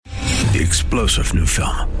the explosive new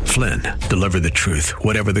film, Flynn, deliver the truth,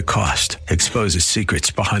 whatever the cost, exposes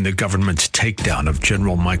secrets behind the government's takedown of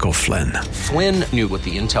General Michael Flynn. Flynn knew what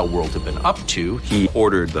the intel world had been up to. He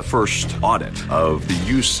ordered the first audit of the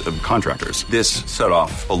use of contractors. This set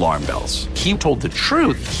off alarm bells. He told the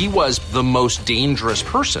truth. He was the most dangerous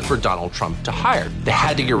person for Donald Trump to hire. They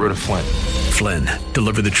had to get rid of Flynn. Flynn,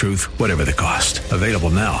 deliver the truth, whatever the cost. Available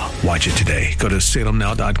now. Watch it today. Go to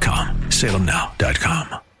salemnow.com.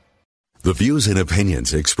 salemnow.com. The views and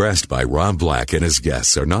opinions expressed by Rob Black and his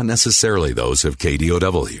guests are not necessarily those of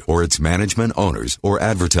KDOW or its management, owners, or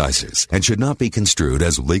advertisers and should not be construed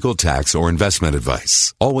as legal, tax, or investment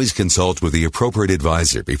advice. Always consult with the appropriate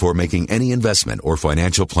advisor before making any investment or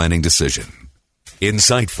financial planning decision.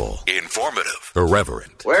 Insightful, informative,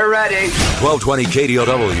 irreverent. We're ready. 1220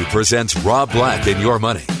 KDOW presents Rob Black and Your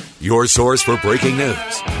Money. Your source for breaking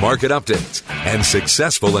news, market updates, and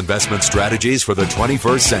successful investment strategies for the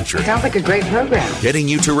 21st century. Sounds like a great program. Getting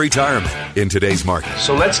you to retirement in today's market.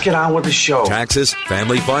 So let's get on with the show. Taxes,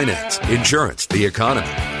 family finance, insurance, the economy,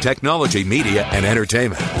 technology, media, and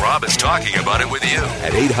entertainment. Rob is talking about it with you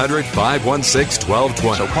at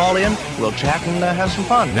 800-516-1220. So call in, we'll chat and have some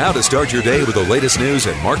fun. Now to start your day with the latest news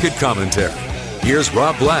and market commentary. Here's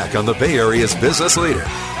Rob Black on the Bay Area's business leader,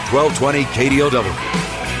 1220 KDOW.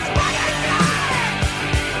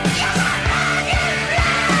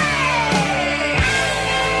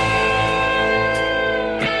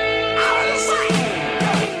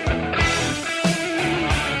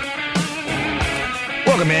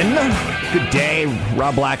 Welcome in. Good day.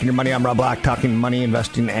 Rob Black and Your Money. I'm Rob Black, talking money,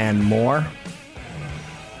 investing, and more.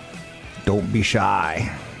 Don't be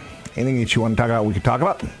shy. Anything that you want to talk about, we can talk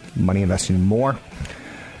about. Money, investing, and more.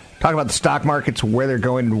 Talk about the stock markets, where they're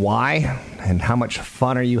going and why, and how much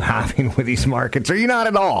fun are you having with these markets. Are you not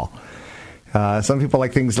at all? Some people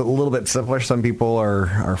like things a little bit simpler. Some people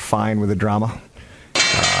are fine with the drama.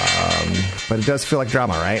 But it does feel like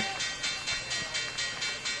drama, right?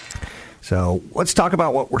 So let's talk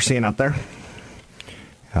about what we're seeing out there.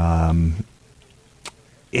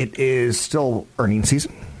 It is still earnings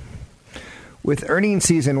season. With earnings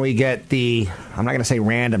season, we get I'm not going to say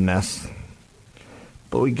randomness,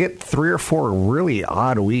 but we get 3 or 4 really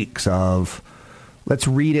odd weeks of let's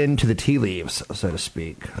read into the tea leaves, so to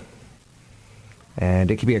speak. And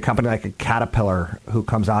it could be a company like a Caterpillar who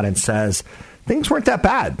comes out and says, things weren't that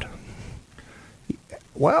bad.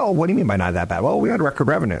 Well, what do you mean by not that bad? Well, we had record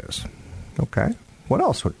revenues. Okay. What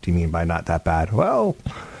else? What do you mean by not that bad? Well,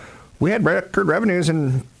 we had record revenues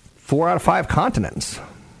in 4 out of 5 continents.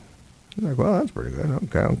 You're like, well, that's pretty good.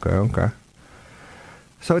 Okay.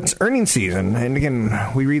 So it's earnings season, and again,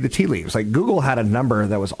 we read the tea leaves. Like Google had a number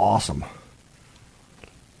that was awesome.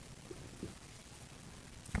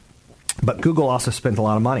 But Google also spent a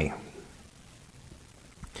lot of money.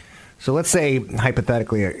 So let's say,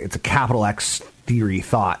 hypothetically, it's a capital X theory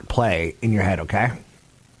thought play in your head, okay?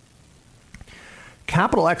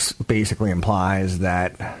 Capital X basically implies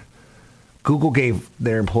that Google gave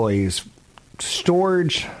their employees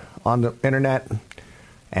storage on the internet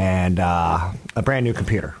and a brand new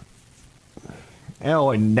computer.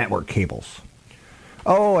 Oh, and network cables.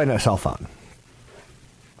 Oh, and a cell phone.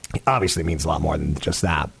 Obviously, it means a lot more than just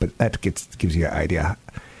that, but that gives you an idea.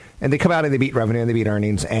 And they come out and they beat revenue and they beat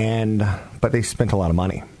earnings, but they spent a lot of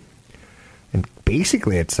money. And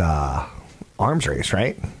basically, it's arms race,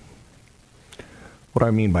 right? What do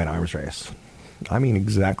I mean by an arms race? I mean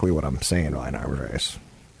exactly what I'm saying by an arms race.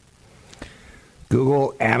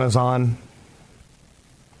 Google, Amazon,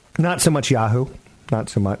 not so much Yahoo, not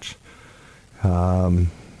so much.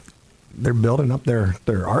 They're building up their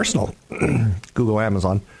arsenal. Google,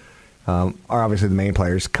 Amazon are obviously the main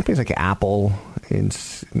players. Companies like Apple in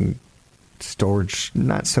storage,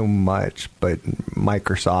 not so much, but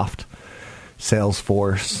Microsoft,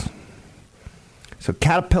 Salesforce. So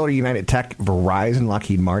Caterpillar, United Tech, Verizon,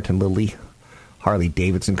 Lockheed Martin, Lilly, Harley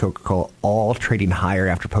Davidson, Coca-Cola, all trading higher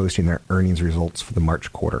after posting their earnings results for the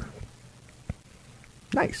March quarter.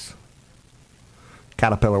 Nice.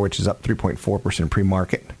 Caterpillar, which is up 3.4%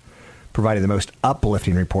 pre-market, provided the most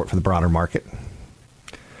uplifting report for the broader market.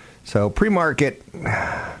 So pre-market,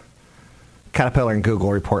 Caterpillar and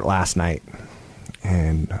Google report last night.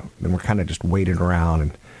 And then we're kind of just waiting around,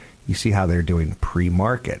 and you see how they're doing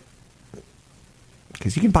pre-market.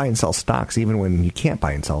 Because you can buy and sell stocks even when you can't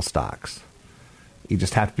buy and sell stocks. You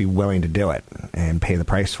just have to be willing to do it and pay the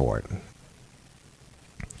price for it.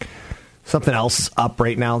 Something else up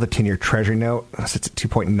right now, the 10-year Treasury note sits at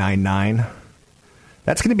 2.99.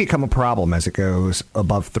 That's going to become a problem as it goes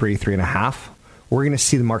above 3.5. We're going to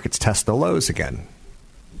see the markets test the lows again.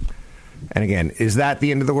 And again, is that the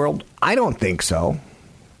end of the world? I don't think so.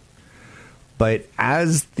 But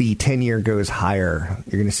as the 10-year goes higher,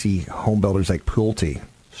 you're going to see home builders like Pulte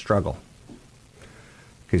struggle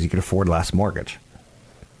because you can afford less mortgage.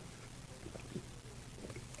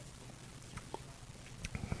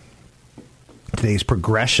 Today's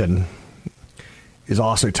progression is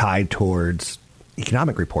also tied towards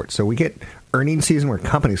economic reports. So we get earnings season where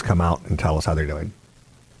companies come out and tell us how they're doing.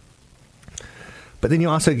 But then you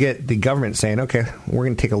also get the government saying, okay, we're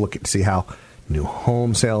going to take a look at see how new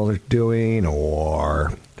home sales are doing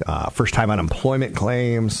or first-time unemployment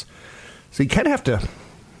claims. So you kind of have to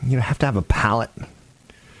have a palette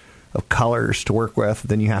of colors to work with.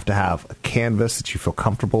 Then you have to have a canvas that you feel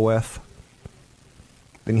comfortable with.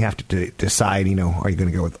 Then you have to decide, are you going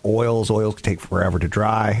to go with oils? Oils can take forever to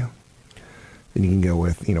dry. Then you can go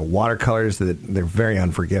with, watercolors that they're very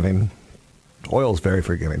unforgiving. Oil is very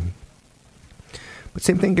forgiving. But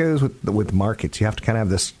same thing goes with markets. You have to kind of have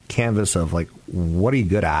this canvas of, like, what are you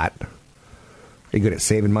good at? Are you good at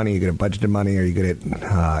saving money? Are you good at budgeting money? Are you good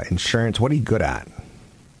at insurance? What are you good at?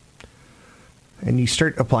 And you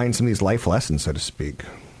start applying some of these life lessons, so to speak.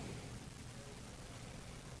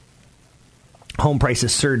 Home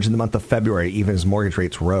prices surged in the month of February, even as mortgage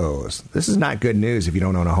rates rose. This is not good news if you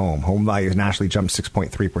don't own a home. Home values nationally jumped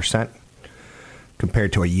 6.3%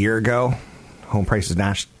 compared to a year ago. Home prices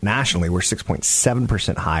nationally were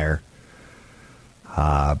 6.7% higher.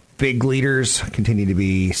 Big leaders continue to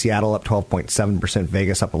be Seattle up 12.7%,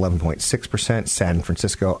 Vegas up 11.6%, San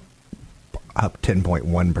Francisco up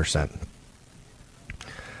 10.1%.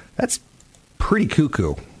 That's pretty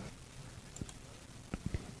cuckoo.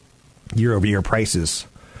 Year-over-year prices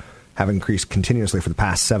have increased continuously for the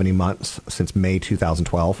past 70 months since May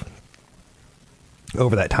 2012.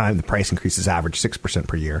 Over that time, the price increases average 6%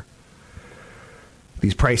 per year.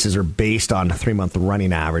 These prices are based on 3-month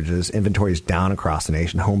running averages. Inventory is down across the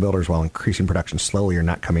nation. Home builders, while increasing production slowly, are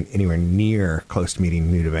not coming anywhere near close to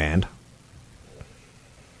meeting new demand.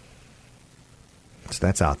 So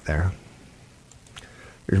that's out there.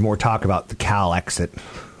 There's more talk about the Cal exit.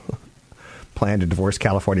 Plan to divorce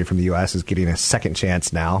California from the U.S. is getting a second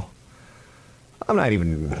chance now. I'm not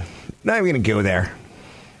even going to go there.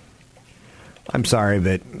 I'm sorry,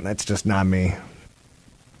 but that's just not me.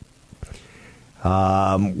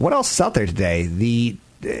 What else is out there today?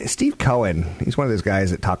 Steve Cohen, he's one of those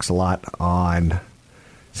guys that talks a lot on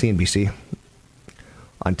CNBC.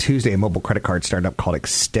 On Tuesday, a mobile credit card startup called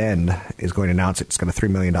Extend is going to announce it's got a $3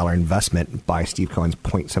 million investment by Steve Cohen's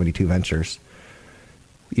Point72 Ventures.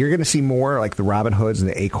 You're going to see more like the Robinhoods and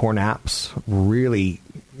the Acorn apps really,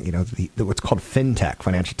 what's called fintech,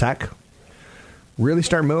 financial tech, really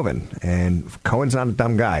start moving. And Cohen's not a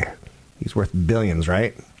dumb guy. He's worth billions,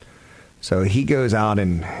 right? So he goes out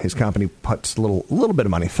and his company puts a little bit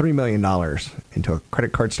of money, $3 million, into a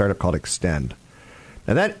credit card startup called Extend.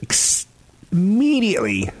 Now that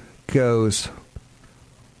immediately goes,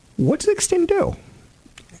 what does Extend do?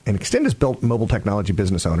 And Extend has built mobile technology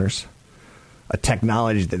business owners a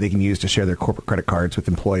technology that they can use to share their corporate credit cards with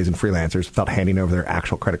employees and freelancers without handing over their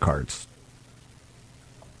actual credit cards.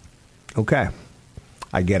 Okay,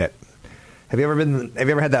 I get it. Have you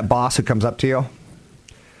ever had that boss who comes up to you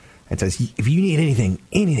and says, if you need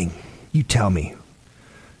anything, you tell me?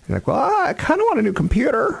 You're like, well, I kind of want a new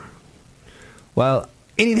computer. Well,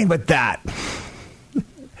 anything but that.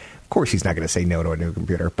 Of course, he's not going to say no to a new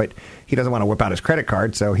computer, but he doesn't want to whip out his credit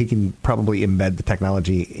card, so he can probably embed the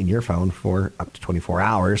technology in your phone for up to 24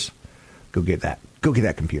 hours. Go get that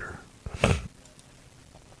computer.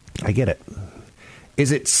 I get it.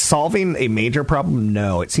 Is it solving a major problem?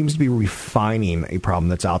 No. It seems to be refining a problem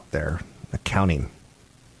that's out there. Accounting.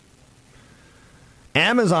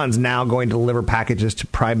 Amazon's now going to deliver packages to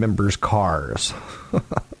Prime members' cars.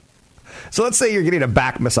 So let's say you're getting a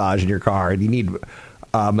back massage in your car and you need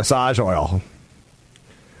massage oil.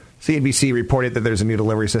 CNBC reported that there's a new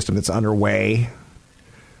delivery system that's underway.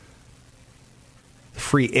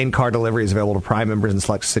 Free in-car delivery is available to Prime members in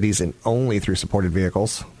select cities and only through supported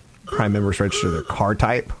vehicles. Prime members register their car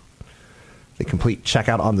type. They complete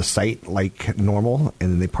checkout on the site like normal,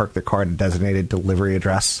 and then they park their car at a designated delivery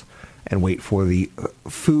address and wait for the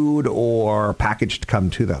food or package to come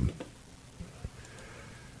to them.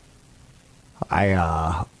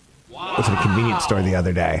 I was at a convenience store the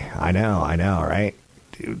other day. I know, right?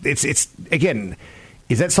 It's again,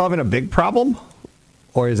 is that solving a big problem?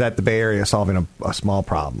 Or is that the Bay Area solving a small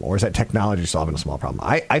problem? Or is that technology solving a small problem?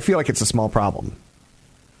 I feel like it's a small problem.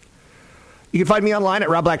 You can find me online at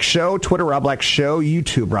Rob Black Show, Twitter Rob Black Show,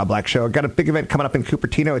 YouTube Rob Black Show. I've got a big event coming up in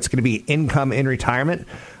Cupertino. It's going to be Income in Retirement.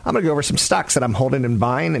 I'm going to go over some stocks that I'm holding and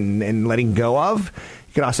buying and letting go of.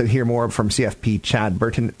 You can also hear more from CFP Chad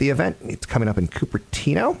Burton at the event. It's coming up in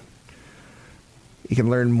Cupertino. You can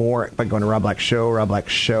learn more by going to Rob Black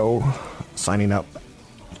Show, signing up.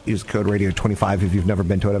 Use code radio25 if you've never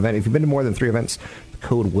been to an event. If you've been to more than 3 events, the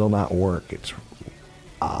code will not work. It's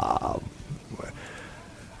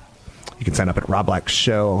you can sign up at Rob Black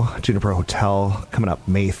Show, Juniper Hotel, coming up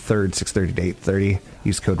May 3rd, 6:30 to 8:30.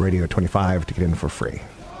 Use code radio25 to get in for free.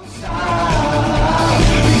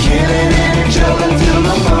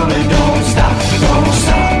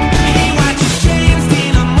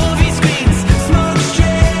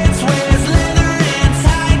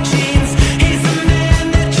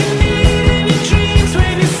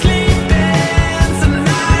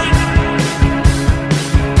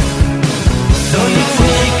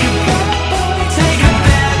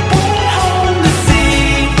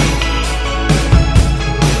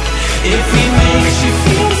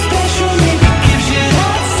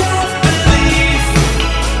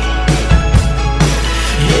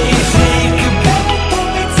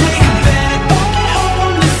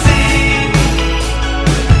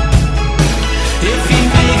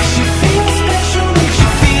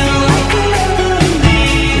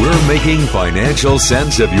 Making financial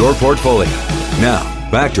sense of your portfolio. Now,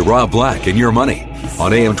 back to Rob Black and Your Money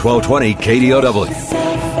on AM 1220 KDOW.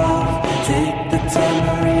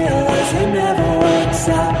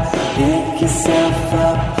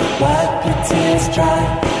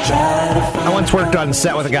 I once worked on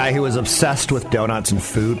set with a guy who was obsessed with donuts and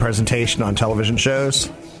food presentation on television shows.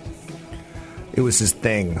 It was his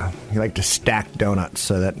thing. He liked to stack donuts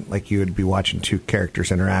so that, like, you would be watching two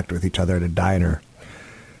characters interact with each other at a diner.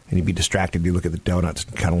 And you'd be distracted. You look at the donuts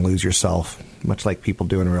and kind of lose yourself, much like people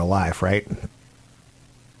do in real life, right?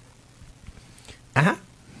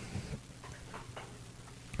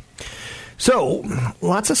 So,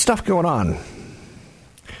 lots of stuff going on. A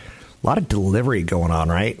lot of delivery going on,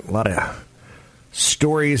 right? A lot of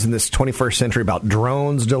stories in this 21st century about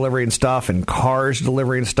drones delivering stuff and cars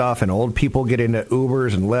delivering stuff, and old people get into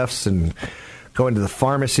Ubers and Lyfts and go into the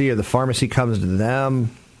pharmacy, or the pharmacy comes to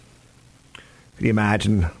them. Can you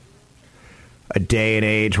imagine a day and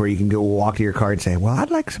age where you can go walk to your car and say, well, I'd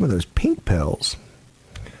like some of those pink pills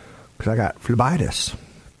because I got phlebitis.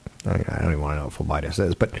 I don't even want to know what phlebitis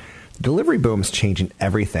is, but the delivery boom is changing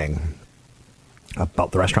everything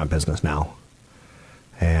about the restaurant business now.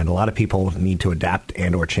 And a lot of people need to adapt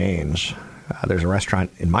and or change. There's a restaurant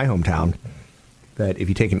in my hometown that if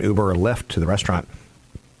you take an Uber or Lyft to the restaurant,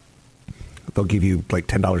 they'll give you like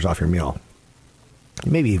 $10 off your meal.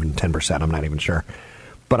 Maybe even 10%, I'm not even sure.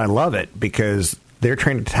 But I love it because they're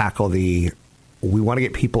trying to tackle we want to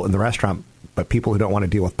get people in the restaurant, but people who don't want to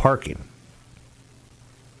deal with parking.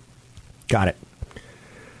 Got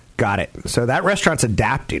it. So that restaurant's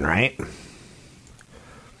adapting, right?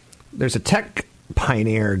 There's a tech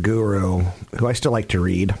pioneer guru who I still like to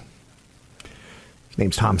read. His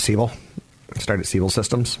name's Tom Siebel. He started Siebel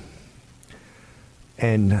Systems.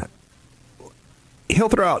 And he'll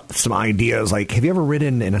throw out some ideas like, have you ever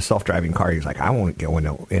ridden in a self-driving car? He's like, I won't go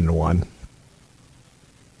into one.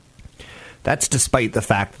 That's despite the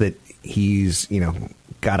fact that he's,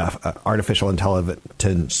 got a artificial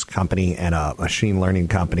intelligence company and a machine learning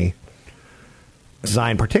company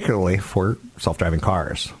designed particularly for self-driving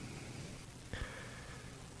cars.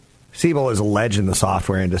 Siebel is a legend in the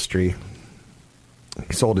software industry.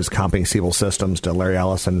 He sold his company, Siebel Systems, to Larry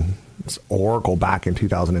Ellison's Oracle back in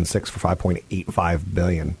 2006 for $5.85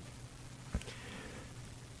 billion.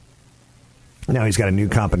 Now he's got a new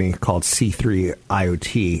company called C3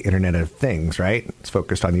 IoT, Internet of Things, right? It's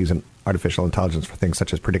focused on using artificial intelligence for things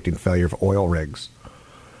such as predicting failure of oil rigs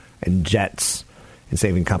and jets and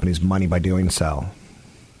saving companies money by doing so.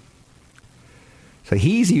 So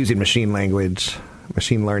he's using machine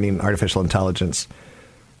learning, artificial intelligence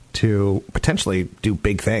to potentially do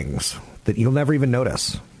big things that you'll never even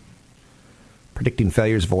notice. Predicting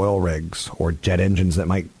failures of oil rigs or jet engines that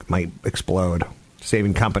might explode,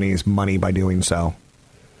 saving companies money by doing so.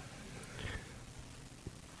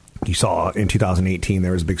 You saw in 2018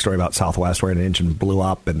 there was a big story about Southwest where an engine blew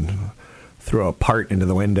up and threw a part into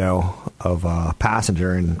the window of a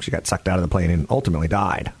passenger, and she got sucked out of the plane and ultimately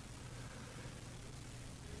died.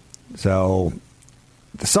 So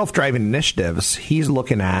the self-driving initiatives, he's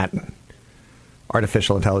looking at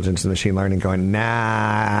artificial intelligence and machine learning going,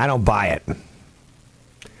 nah, I don't buy it.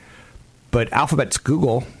 But Alphabet's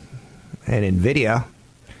Google and NVIDIA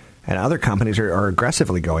and other companies are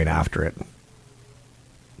aggressively going after it.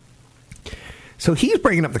 So he's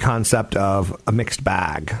bringing up the concept of a mixed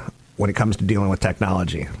bag when it comes to dealing with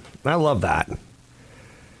technology. I love that.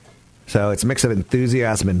 So it's a mix of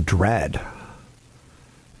enthusiasm and dread,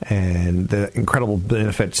 and the incredible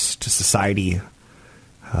benefits to society,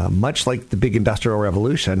 much like the big industrial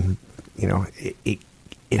revolution, it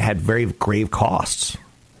had very grave costs.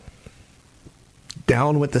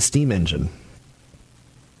 Down with the steam engine.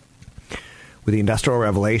 With the Industrial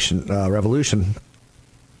Revolution,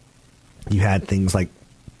 you had things like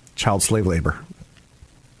child slave labor,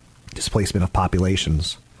 displacement of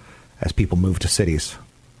populations as people moved to cities.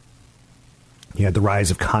 You had the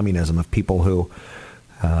rise of communism, of people who,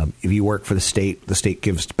 if you work for the state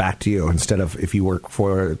gives back to you. Instead of if you work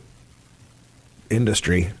for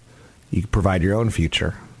industry, you provide your own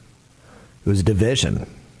future. It was a division.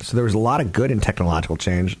 So there was a lot of good in technological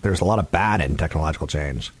change. There's a lot of bad in technological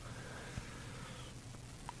change.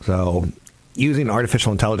 So using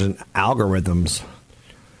artificial intelligence algorithms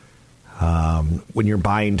when you're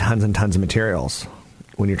buying tons and tons of materials,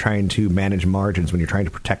 when you're trying to manage margins, when you're trying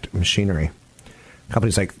to protect machinery.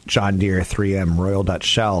 Companies like John Deere, 3M, Royal Dutch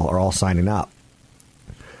Shell are all signing up.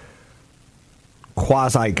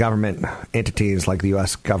 Quasi-government entities like the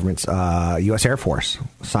U.S. government's U.S. Air Force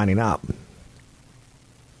signing up.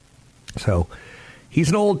 So he's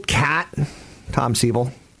an old cat, Tom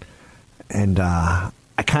Siebel, and I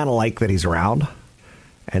kind of like that he's around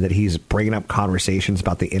and that he's bringing up conversations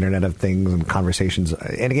about the Internet of Things and conversations.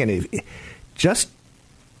 And again, just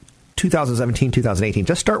 2017, 2018,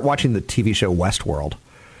 just start watching the TV show Westworld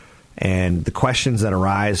and the questions that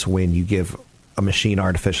arise when you give a machine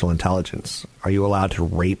artificial intelligence. Are you allowed to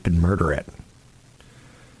rape and murder it?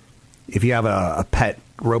 If you have a pet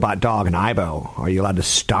robot dog, an Aibo, are you allowed to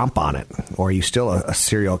stomp on it? Or are you still a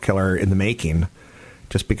serial killer in the making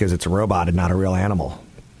just because it's a robot and not a real animal?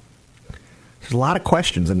 There's a lot of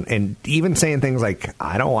questions. And even saying things like,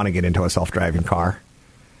 I don't want to get into a self-driving car.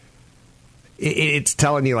 It's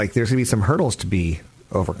telling you, like, there's going to be some hurdles to be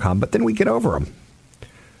overcome, but then we get over them.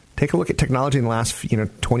 Take a look at technology in the last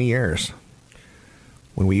 20 years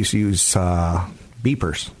when we used to use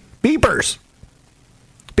beepers. Beepers!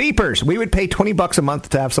 We would pay $20 a month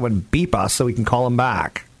to have someone beep us so we can call them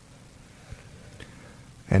back.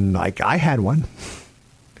 And, I had one.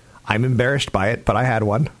 I'm embarrassed by it, but I had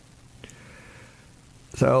one.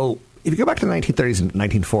 So, if you go back to the 1930s and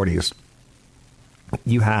 1940s,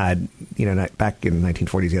 you had, back in the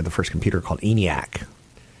 1940s, you had the first computer called ENIAC.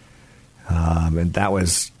 And that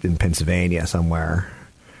was in Pennsylvania somewhere.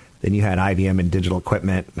 Then you had IBM and digital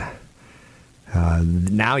equipment.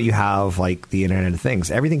 Now you have, the Internet of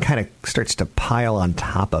Things. Everything kind of starts to pile on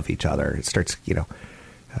top of each other. It starts,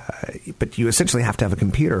 but you essentially have to have a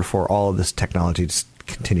computer for all of this technology to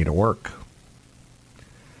continue to work.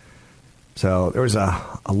 So there was a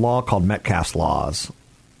law called Metcalfe's Laws.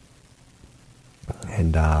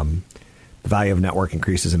 And the value of a network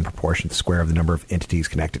increases in proportion to the square of the number of entities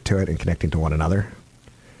connected to it and connecting to one another.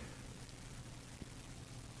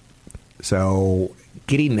 So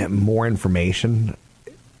getting more information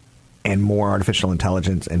and more artificial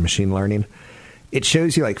intelligence and machine learning, it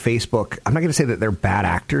shows you, like Facebook, I'm not going to say that they're bad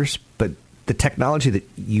actors, but the technology that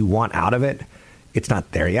you want out of it, it's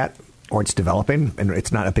not there yet, or it's developing, and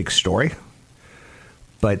it's not a big story.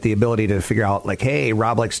 But the ability to figure out, hey,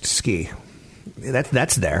 Rob likes to ski.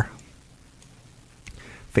 That's there.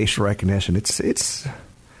 Facial recognition. It's.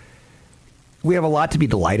 We have a lot to be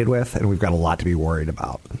delighted with, and we've got a lot to be worried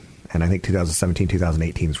about. And I think 2017,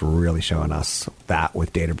 2018 is really showing us that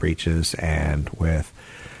with data breaches and with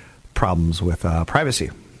problems with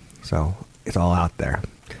privacy. So it's all out there.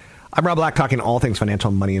 I'm Rob Black, talking all things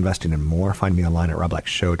financial, money, investing, and more. Find me online at Rob Black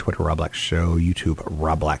Show, Twitter Rob Black Show, YouTube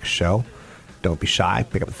Rob Black Show. Don't be shy.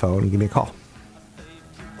 Pick up the phone and give me a call.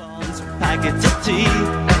 Packets of tea.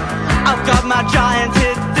 I've got my giant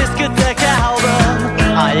hit discotheque album.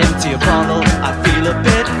 I empty a bottle, I feel a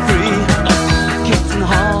bit free. Kicks in the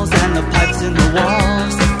halls and the pipes in the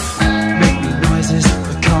walls make me noises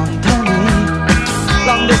for company.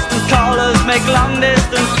 Long distance callers make long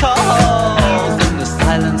distance calls, and the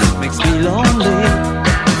silence makes me lonely.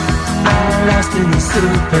 I'm lost in the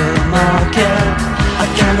supermarket. I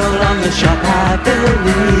can no longer shop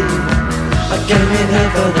happily. I came in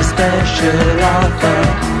here for the special offer,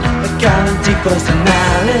 a guaranteed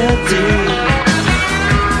personality.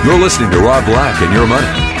 You're listening to Rob Black and Your Money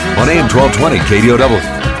on AM 1220 KDOW.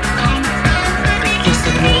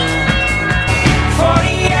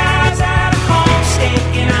 40 hours out of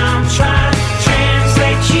homestake and I'm trying to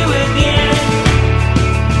translate you again.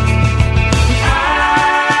 I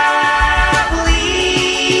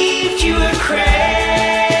believed you were crazy.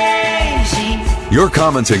 Your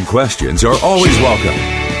comments and questions are always welcome.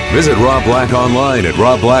 Visit Rob Black online at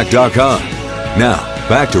robblack.com. Now,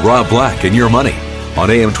 back to Rob Black and Your Money on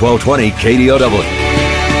AM 1220 KDOW.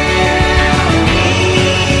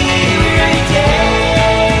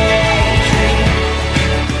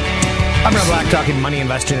 I'm Rob Black. Talking money,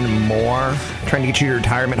 investing, and more. Trying to get you to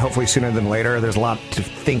retirement, hopefully sooner than later. There's a lot to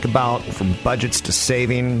think about, from budgets to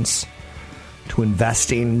savings to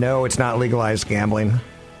investing. No, it's not legalized gambling.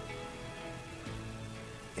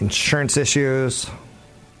 Insurance issues,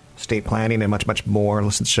 estate planning, and much, much more.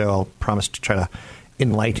 Listen to the show. I'll promise to try to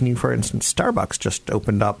enlighten you. For instance, Starbucks just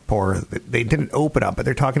opened up, or they didn't open up, but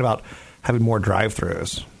they're talking about having more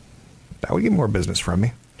drive-thrus. That would get more business from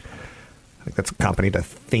me. I think that's a company to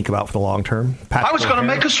think about for the long term. I was going to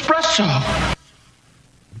make espresso.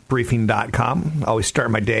 Briefing.com. Always start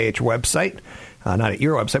my day at your website. Not at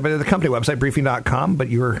your website, but at the company website, briefing.com. But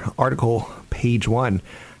your article, page 1.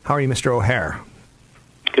 How are you, Mr. O'Hare?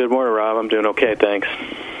 Good morning, Rob. I'm doing okay, thanks.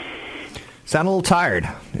 Sound a little tired,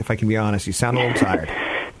 if I can be honest. You sound a little tired.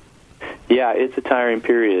 Yeah, it's a tiring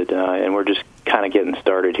period, and we're just kind of getting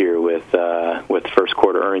started here with first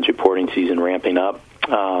quarter earnings reporting season ramping up.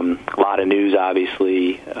 A lot of news,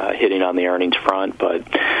 obviously, hitting on the earnings front, but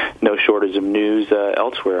no shortage of news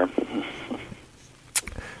elsewhere.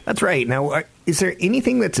 That's right. Now, is there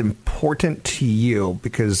anything that's important to you?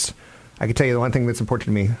 Because I can tell you the one thing that's important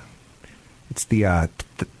to me, it's the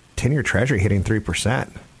 10-year Treasury hitting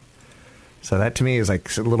 3%. So that, to me, is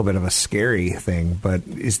like a little bit of a scary thing. But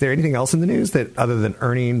is there anything else in the news that, other than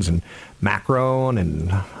earnings and Macron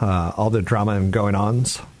and all the drama and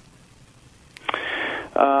going-ons?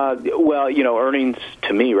 Well, earnings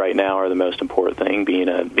to me right now are the most important thing, being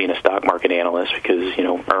a stock market analyst, because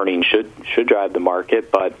earnings should drive the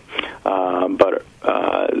market, but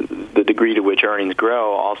the degree to which earnings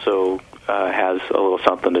grow also has a little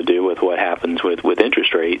something to do with what happens with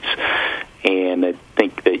interest rates. And I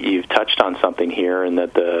think that you've touched on something here, and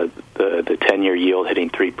that the 10-year yield hitting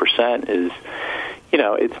 3% is,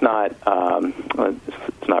 it's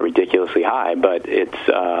not ridiculously high, but it's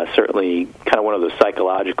certainly kind of one of those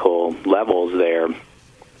psychological levels there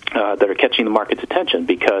that are catching the market's attention,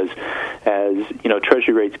 because as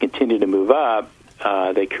Treasury rates continue to move up,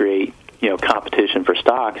 they create competition for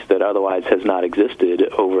stocks that otherwise has not existed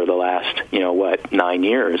over the last 9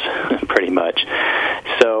 years, pretty much.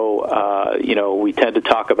 So we tend to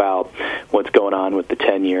talk about what's going on with the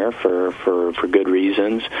 10-year for good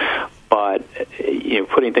reasons. But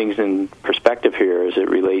putting things in perspective here as it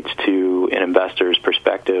relates to an investor's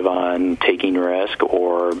perspective on taking risk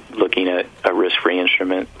or looking at a risk-free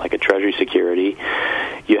instrument like a Treasury security,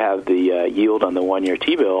 you have the yield on the 1-year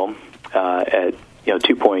T-bill at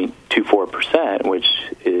 2.24%, which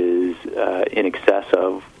is in excess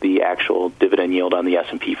of the actual dividend yield on the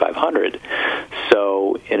S&P 500.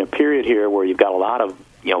 So in a period here where you've got a lot of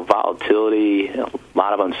volatility, a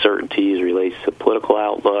lot of uncertainties relates to political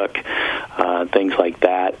outlook, things like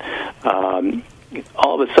that.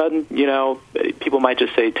 All of a sudden, people might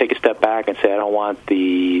just take a step back and say, I don't want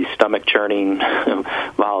the stomach-churning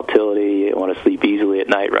volatility. I want to sleep easily at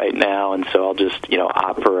night right now, and so I'll just,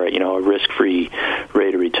 opt for a risk-free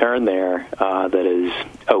rate of return there that is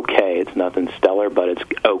okay. It's nothing stellar, but it's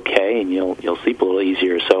okay, and you'll sleep a little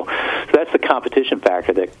easier. So that's the competition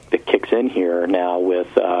factor that kicks in here now with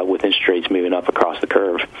interest rates moving up across the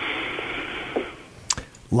curve.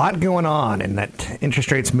 A lot going on, and that interest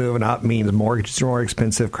rates moving up means mortgages are more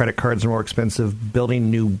expensive, credit cards are more expensive, building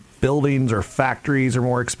new buildings or factories are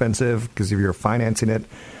more expensive because if you're financing it,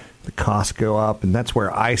 the costs go up, and that's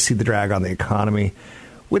where I see the drag on the economy.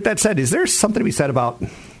 With that said, is there something to be said about,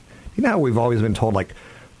 how we've always been told, like,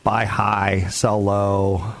 buy high, sell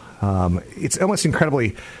low? It's almost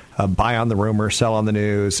incredibly buy on the rumor, sell on the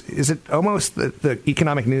news. Is it almost that the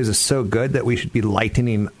economic news is so good that we should be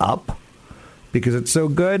lightening up? Because it's so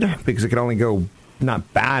good, because it can only go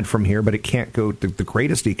not bad from here, but it can't go to the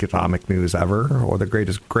greatest economic news ever or the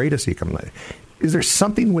greatest economic. Is there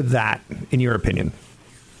something with that, in your opinion?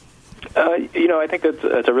 I think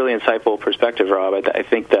that's a really insightful perspective, Rob. I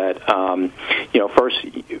think that, first,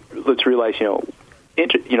 let's realize,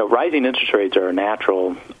 rising interest rates are a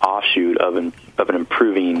natural offshoot of an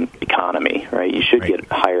improving economy, right? You should get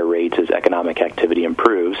higher rates as economic activity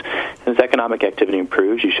improves. As economic activity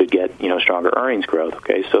improves, you should get stronger earnings growth.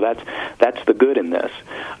 Okay, so that's the good in this.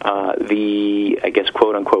 The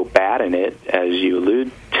quote unquote bad in it, as you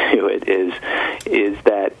allude to it, is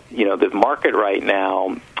that the market right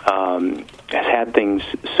now has had things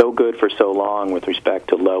so good for so long with respect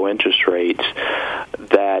to low interest rates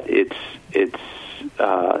that it's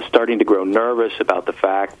starting to grow nervous about the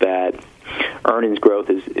fact that earnings growth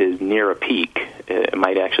is near a peak. It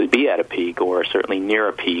might actually be at a peak, or certainly near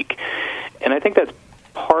a peak. And I think that's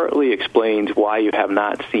part partly explains why you have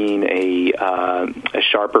not seen a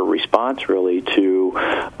sharper response, really, to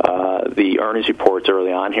the earnings reports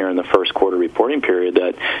early on here in the first quarter reporting period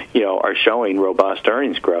that, are showing robust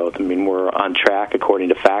earnings growth. I mean, we're on track, according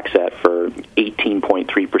to FactSet, for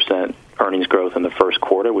 18.3% earnings growth in the first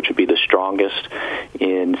quarter, which would be the strongest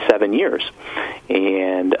in 7 years.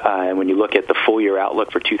 And when you look at the full-year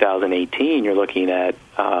outlook for 2018, you're looking at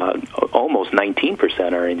almost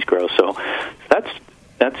 19% earnings growth. So that's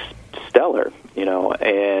stellar,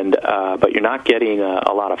 but you're not getting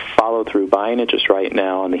a lot of follow-through buying interest right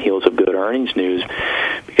now on the heels of good earnings news,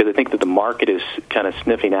 because I think that the market is kind of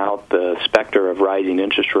sniffing out the specter of rising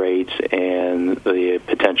interest rates and the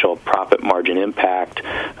potential profit margin impact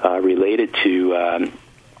related to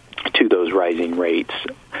those rising rates.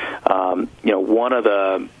 One of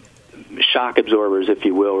the shock absorbers, if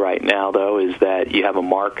you will, right now, though, is that you have a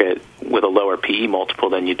market with a lower PE multiple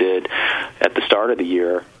than you did at the start of the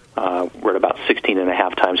year. We're at about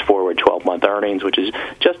 16.5 times forward 12-month earnings, which is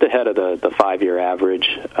just ahead of the 5-year average,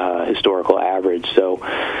 historical average.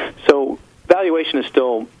 So valuation is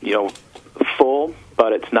still, full,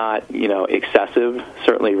 but it's not, excessive,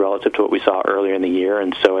 certainly relative to what we saw earlier in the year.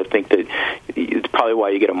 And so I think that it's probably why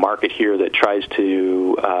you get a market here that tries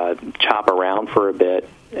to chop around for a bit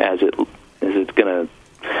as it's going to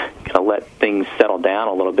kind of let things settle down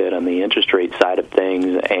a little bit on the interest rate side of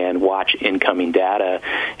things and watch incoming data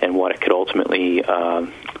and what it could ultimately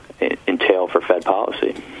entail for Fed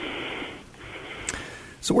policy.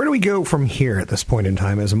 So where do we go from here at this point in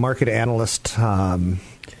time? As a market analyst,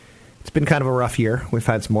 it's been kind of a rough year. We've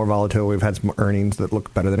had some more volatility. We've had some earnings that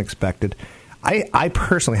look better than expected. I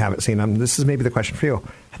personally haven't seen them. This is maybe the question for you.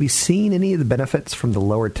 Have you seen any of the benefits from the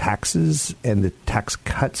lower taxes and the tax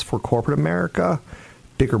cuts for corporate America?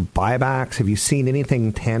 Bigger buybacks? Have you seen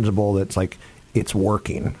anything tangible that's like it's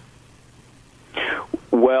working?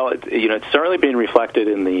 Well, it's certainly being reflected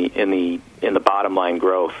in the bottom line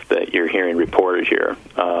growth that you're hearing reported here.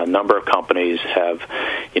 A number of companies have,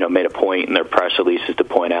 made a point in their press releases to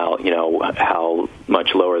point out, how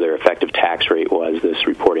much lower their effective tax rate was this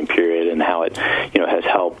reporting period, and how it, has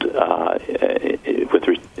helped with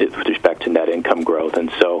respect to net income growth,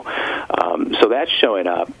 and so that's showing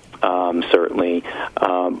up certainly.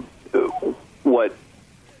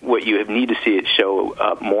 What you need to see it show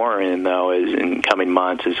up more in, though, is in coming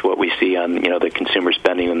months, is what we see on, the consumer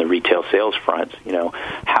spending and the retail sales fronts.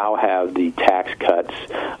 How have the tax cuts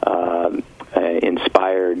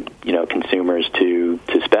inspired, consumers to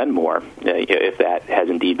spend more, if that has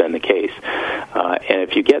indeed been the case. And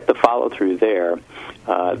if you get the follow-through there,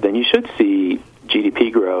 then you should see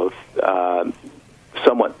GDP growth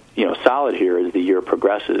somewhat solid here as the year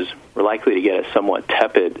progresses. We're likely to get a somewhat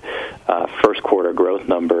tepid first quarter growth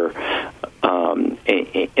number,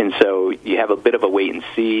 and so you have a bit of a wait and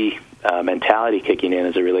see mentality kicking in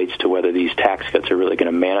as it relates to whether these tax cuts are really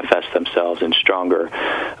going to manifest themselves in stronger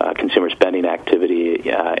consumer spending activity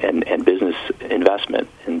and business investment.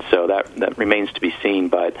 And so that remains to be seen.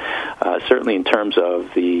 But certainly in terms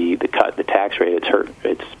of the cut, the tax rate,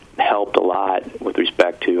 it's helped a lot with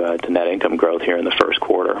respect to net income growth here in the first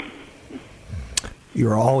quarter.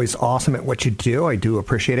 You're always awesome at what you do. I do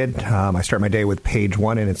appreciate it. I start my day with page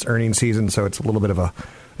one, and it's earnings season, so it's a little bit of a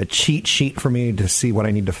cheat sheet for me to see what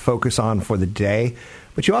I need to focus on for the day.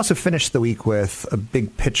 But you also finished the week with a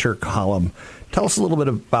big picture column. Tell us a little bit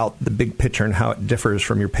about the big picture and how it differs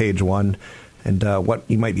from your page one, and what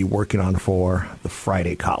you might be working on for the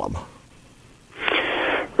Friday column.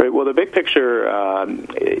 Right. Well, the big picture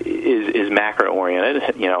is macro-oriented,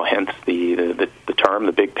 hence the term,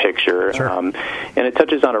 the big picture. Sure. And it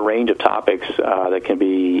touches on a range of topics that can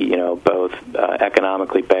be, both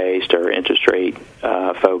economically based or interest rate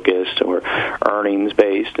focused or earnings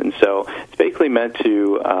based. And so it's basically meant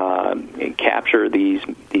to capture these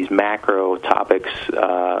macro topics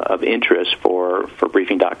of interest for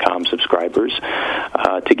Briefing.com subscribers,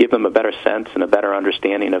 to give them a better sense and a better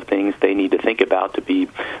understanding of things they need to think about to be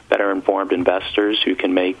better informed investors who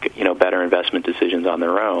can make better investment decisions on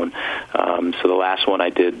their own. So the last one I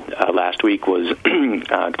did last week was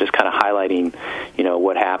just kind of highlighting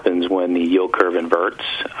what happens when the yield curve inverts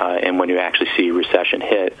and when you actually see recession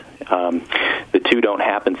hit. The two don't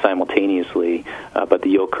happen simultaneously, but the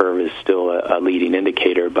yield curve is still a leading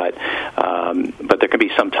indicator. But there can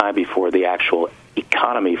be some time before the actual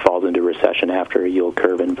economy falls into recession after a yield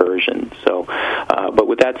curve inversion. So, but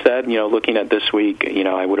with that said, looking at this week,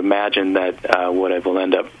 I would imagine that what I will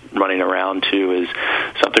end up running around to is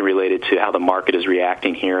something related to how the market is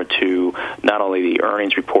reacting here to not only the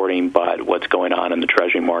earnings reporting, but what's going on in the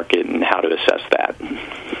Treasury market and how to assess that.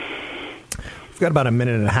 got about a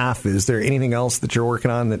minute and a half. Is there anything else that you're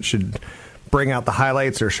working on that should bring out the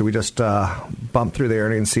highlights, or should we just bump through the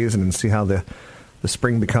earnings season and see how the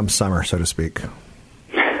spring becomes summer, so to speak?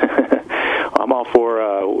 I'm all for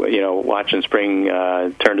watching spring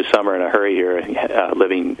turn to summer in a hurry here.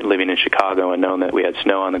 Living in Chicago and knowing that we had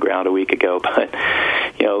snow on the ground a week ago, but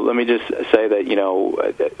let me just say that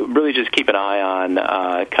really just keep an eye on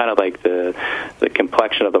kind of like the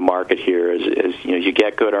complexion of the market here. Is you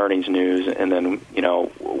get good earnings news and then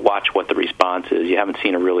watch what the response is. You haven't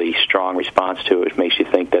seen a really strong response to it, which makes you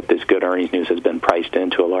think that this good earnings news has been priced in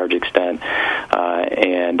to a large extent,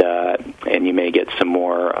 and you may get some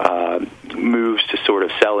more moves to sort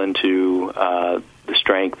of sell into the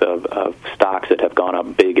strength of stocks that have gone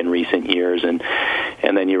up big in recent years, and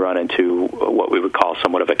then you run into what we would call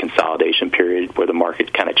somewhat of a consolidation period where the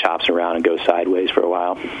market kind of chops around and goes sideways for a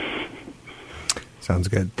while. Sounds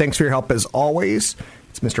good. Thanks for your help as always.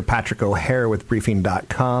 It's Mr. Patrick O'Hare with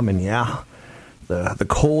Briefing.com, and the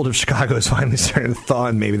cold of Chicago is finally starting to thaw,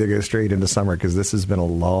 and maybe they're going straight into summer because this has been a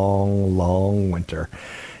long, long winter.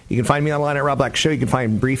 You can find me online at Rob Black Show. You can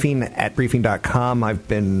find Briefing at Briefing.com. I've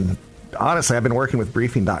been working with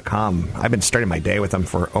Briefing.com. I've been starting my day with them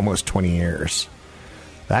for almost 20 years.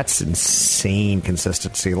 That's insane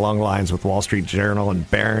consistency. Long lines with Wall Street Journal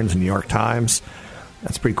and Barron's and New York Times.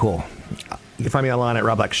 That's pretty cool. You can find me online at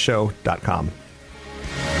robblackshow.com.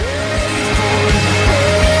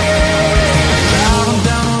 Down a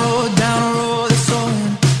road that's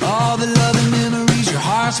stolen. All the loving memories your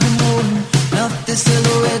heart's been holding. Melt the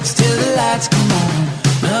silhouettes till the lights come on.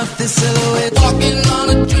 Melt the silhouettes. Walking on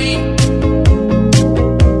a dream.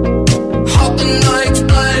 Hoping I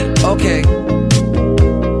explain. Okay.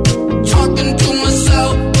 Talking to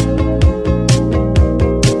myself.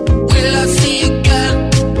 Will I see you again?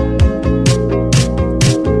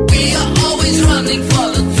 We are always running for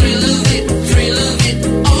the thrill of it.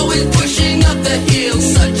 Always pushing up the hill,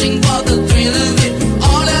 searching for the thrill of it.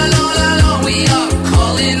 All along, we are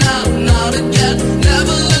calling out now again.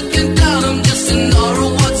 Never looking down, I'm just an aura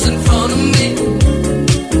of what's in front of me.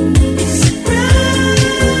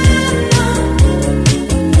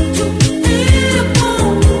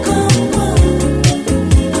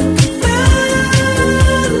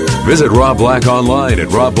 Visit Rob Black online at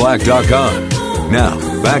robblack.com. Now,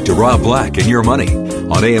 back to Rob Black and Your Money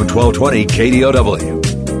on AM 1220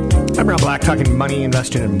 KDOW. I'm Rob Black, talking money,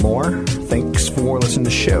 investing, and more. Thanks for listening to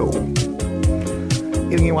the show.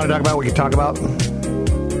 Anything you want to talk about, we can talk about.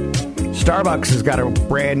 Starbucks has got a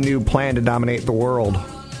brand new plan to dominate the world.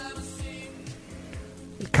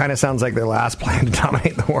 It kind of sounds like their last plan to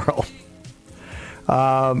dominate the world.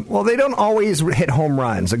 Well, they don't always hit home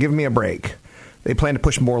runs, so give me a break. They plan to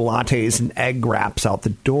push more lattes and egg wraps out the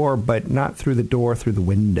door, but not through the door, through the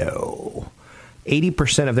window.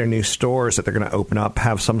 80% of their new stores that they're going to open up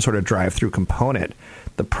have some sort of drive-through component.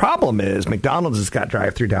 The problem is McDonald's has got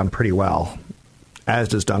drive-through down pretty well, as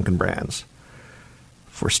does Dunkin' Brands.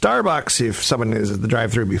 For Starbucks, if someone is at the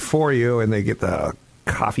drive-through before you and they get the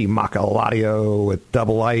coffee maca latte with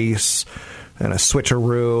double ice and a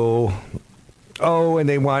switcheroo, and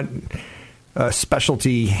they want a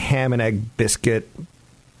specialty ham and egg biscuit,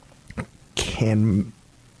 can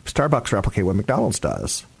Starbucks replicate what McDonald's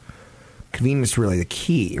does? Convenience is really the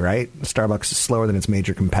key, right? Starbucks is slower than its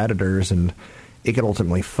major competitors, and it could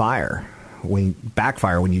ultimately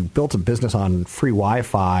backfire when you built a business on free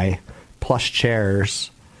Wi-Fi, plush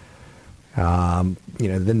chairs. Then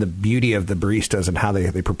the beauty of the baristas and how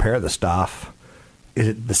they prepare the stuff. Is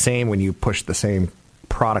it the same when you push the same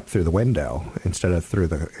product through the window instead of through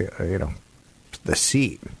the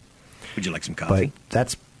seat? Would you like some coffee? But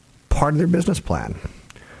that's part of their business plan.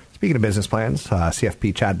 Speaking of business plans,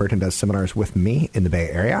 CFP Chad Burton does seminars with me in the Bay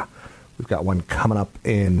Area. We've got one coming up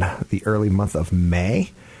in the early month of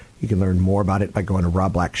May. You can learn more about it by going to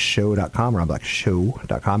robblackshow.com,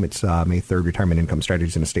 robblackshow.com. It's May 3rd, Retirement Income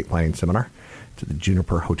Strategies and Estate Planning Seminar. It's at the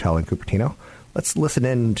Juniper Hotel in Cupertino. Let's listen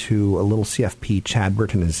in to a little CFP Chad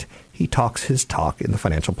Burton as he talks his talk in the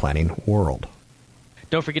financial planning world.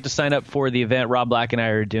 Don't forget to sign up for the event Rob Black and I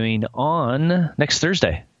are doing on next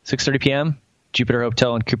Thursday, 6:30 p.m., Jupiter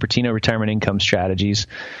Hotel in Cupertino, Retirement Income Strategies.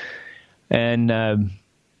 And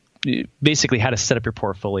basically how to set up your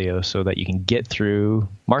portfolio so that you can get through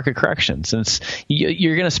market corrections. And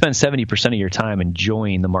you're going to spend 70% of your time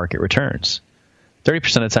enjoying the market returns.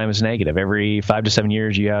 30% of the time is negative. Every 5 to 7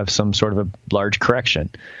 years, you have some sort of a large correction.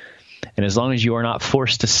 And as long as you are not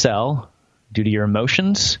forced to sell due to your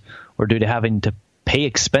emotions or due to having to pay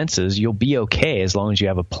expenses, you'll be okay as long as you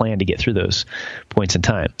have a plan to get through those points in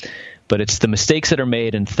time. But it's the mistakes that are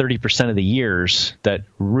made in 30% of the years that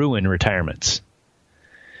ruin retirements.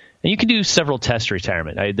 And you can do several test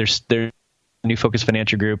retirement. There's New Focus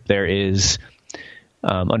Financial Group. There is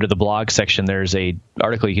under the blog section, there's a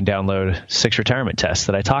article you can download, 6 retirement tests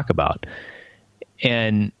that I talk about.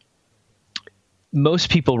 And most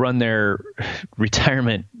people run their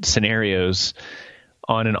retirement scenarios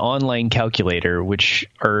on an online calculator,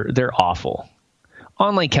 they're awful.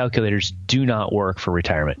 Online calculators do not work for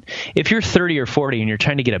retirement. If you're 30 or 40 and you're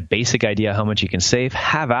trying to get a basic idea how much you can save,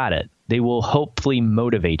 have at it. They will hopefully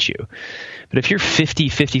motivate you. But if you're 50,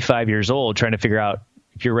 55 years old trying to figure out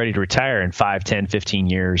if you're ready to retire in 5, 10, 15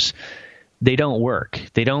 years, they don't work.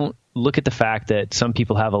 They don't look at the fact that some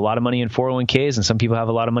people have a lot of money in 401ks and some people have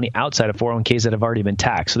a lot of money outside of 401ks that have already been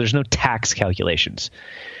taxed. So there's no tax calculations.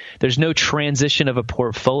 There's no transition of a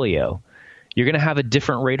portfolio. You're going to have a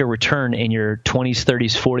different rate of return in your 20s,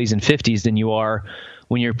 30s, 40s, and 50s than you are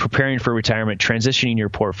when you're preparing for retirement, transitioning your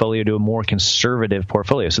portfolio to a more conservative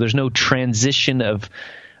portfolio. So there's no transition of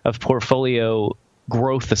portfolio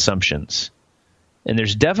growth assumptions. And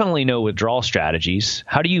there's definitely no withdrawal strategies.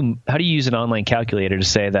 How do you use an online calculator to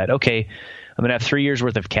say that, okay, I'm going to have 3 years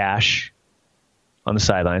worth of cash on the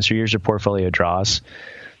sidelines, 3 years of portfolio draws,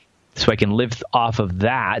 so I can live off of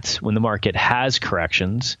that when the market has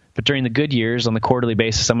corrections. But during the good years, on the quarterly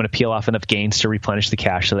basis, I'm going to peel off enough gains to replenish the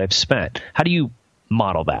cash that I've spent. How do you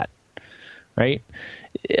model that, right?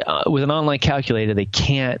 With an online calculator, they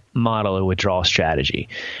can't model a withdrawal strategy.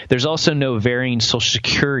 There's also no varying Social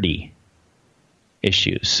Security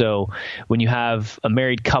issues. So when you have a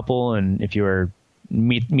married couple and if you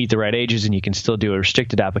meet the right ages and you can still do a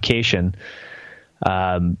restricted application,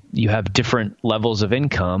 you have different levels of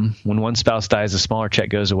income. When one spouse dies, the smaller check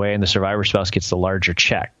goes away and the survivor spouse gets the larger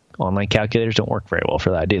check. Online calculators don't work very well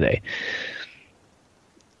for that, do they?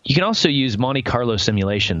 You can also use Monte Carlo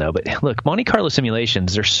simulation, though. But look, Monte Carlo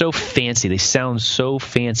simulations, they're so fancy. They sound so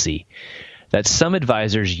fancy that some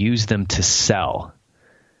advisors use them to sell.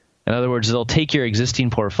 In other words, they'll take your existing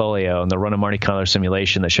portfolio and they'll run a Monte Carlo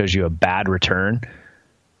simulation that shows you a bad return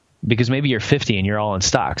because maybe you're 50 and you're all in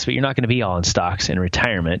stocks, but you're not going to be all in stocks in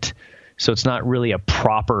retirement. So it's not really a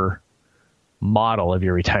proper model of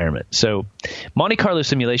your retirement. So Monte Carlo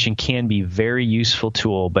simulation can be a very useful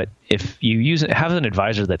tool, but if you have an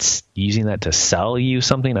advisor that's using that to sell you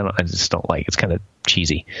something, I just don't like it. It's kind of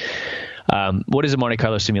cheesy. What is a Monte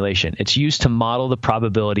Carlo simulation? It's used to model the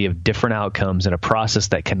probability of different outcomes in a process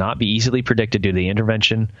that cannot be easily predicted due to the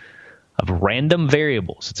intervention of random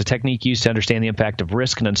variables. It's a technique used to understand the impact of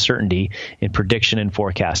risk and uncertainty in prediction and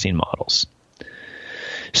forecasting models.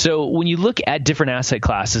 So when you look at different asset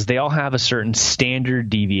classes, they all have a certain standard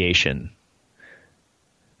deviation.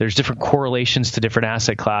 There's different correlations to different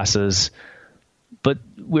asset classes. But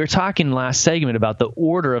we were talking last segment about the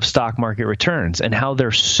order of stock market returns and how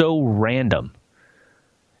they're so random.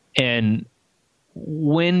 And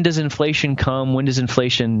when does inflation come? When does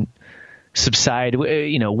inflation subside?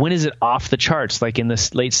 When is it off the charts, like in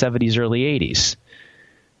the late 70s, early 80s?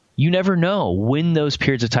 You never know when those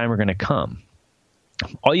periods of time are going to come.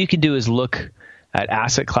 All you can do is look at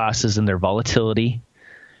asset classes and their volatility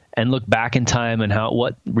and look back in time and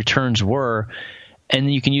what returns were. And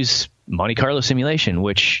then you can use Monte Carlo simulation,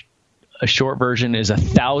 which a short version is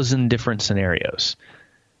 1,000 different scenarios.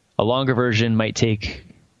 A longer version might take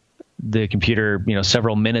the computer,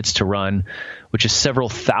 several minutes to run, which is several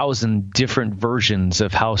thousand different versions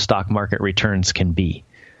of how stock market returns can be.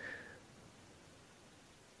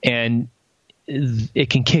 And it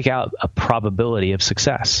can kick out a probability of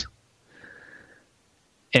success.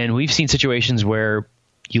 And we've seen situations where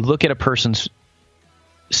you look at a person's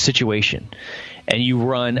situation and you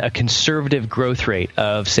run a conservative growth rate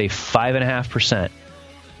of, say, 5.5%.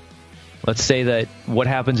 Let's say that what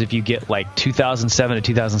happens if you get like 2007 to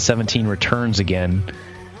 2017 returns again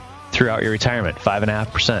throughout your retirement,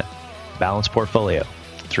 5.5% balanced portfolio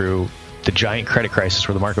through the giant credit crisis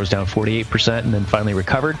where the market was down 48% and then finally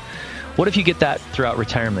recovered. What if you get that throughout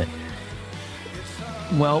retirement?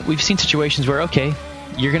 Well, we've seen situations where, okay,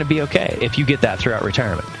 you're going to be okay if you get that throughout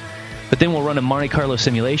retirement. But then we'll run a Monte Carlo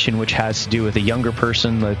simulation, which has to do with a younger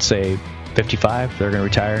person, let's say 55, they're going to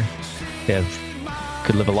retire. They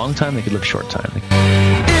could live a long time, they could live a short time.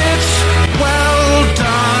 It's well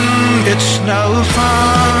done, it's no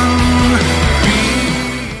fun.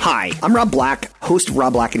 Hi, I'm Rob Black, host of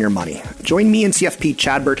Rob Black and Your Money. Join me and CFP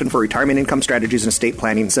Chad Burton for Retirement Income Strategies and Estate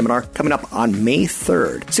Planning Seminar coming up on May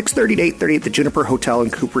 3rd, 6:30 to 8:30 at the Juniper Hotel in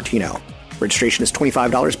Cupertino. Registration is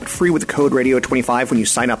 $25, but free with the code RADIO25 when you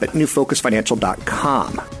sign up at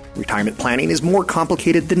newfocusfinancial.com. Retirement planning is more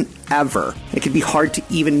complicated than ever. It can be hard to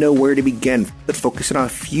even know where to begin, but focusing on a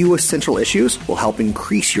few essential issues will help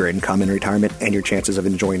increase your income in retirement and your chances of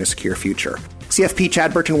enjoying a secure future. CFP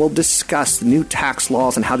Chad Burton will discuss the new tax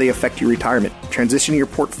laws and how they affect your retirement, transitioning your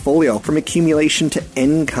portfolio from accumulation to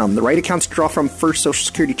income, the right accounts to draw from, first Social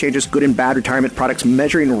Security changes, good and bad retirement products,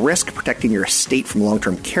 measuring risk, protecting your estate from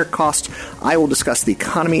long-term care costs. I will discuss the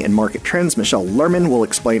economy and market trends. Michelle Lerman will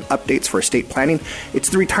explain updates for estate planning. It's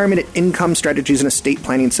the Retirement Income Strategies and Estate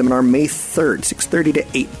Planning Seminar, May 3rd, 6:30 to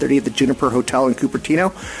 8:30 at the Juniper Hotel in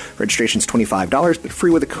Cupertino. Registration's $25, but free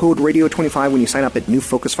with the code RADIO25 when you sign up at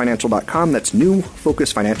newfocusfinancial.com. That's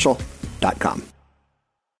newfocusfinancial.com.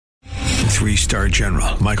 3-star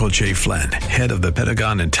General Michael J. Flynn, head of the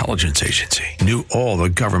Pentagon Intelligence Agency, knew all the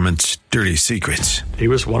government's dirty secrets. He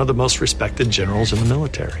was one of the most respected generals in the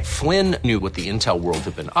military. Flynn knew what the intel world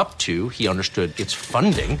had been up to. He understood its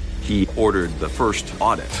funding. He ordered the first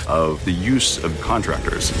audit of the use of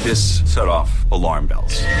contractors. This set off alarm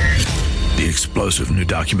bells. The explosive new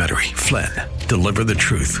documentary, Flynn, Deliver the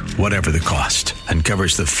Truth, Whatever the Cost,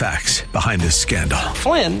 uncovers the facts behind this scandal.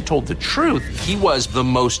 Flynn told the truth. He was the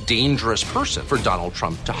most dangerous person for Donald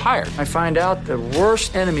Trump to hire. I find out the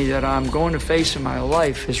worst enemy that I'm going to face in my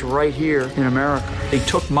life is right here in America. They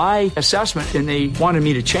took my assessment and they wanted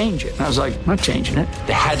me to change it. And I was like, I'm not changing it.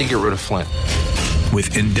 They had to get rid of Flynn.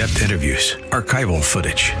 With in-depth interviews, archival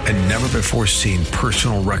footage, and never-before-seen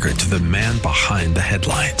personal records of the man behind the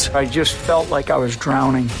headlines. I just felt like I was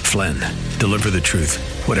drowning. Flynn, Deliver the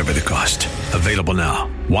Truth, Whatever the Cost. Available now.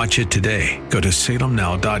 Watch it today. Go to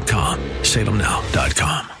salemnow.com.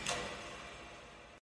 salemnow.com.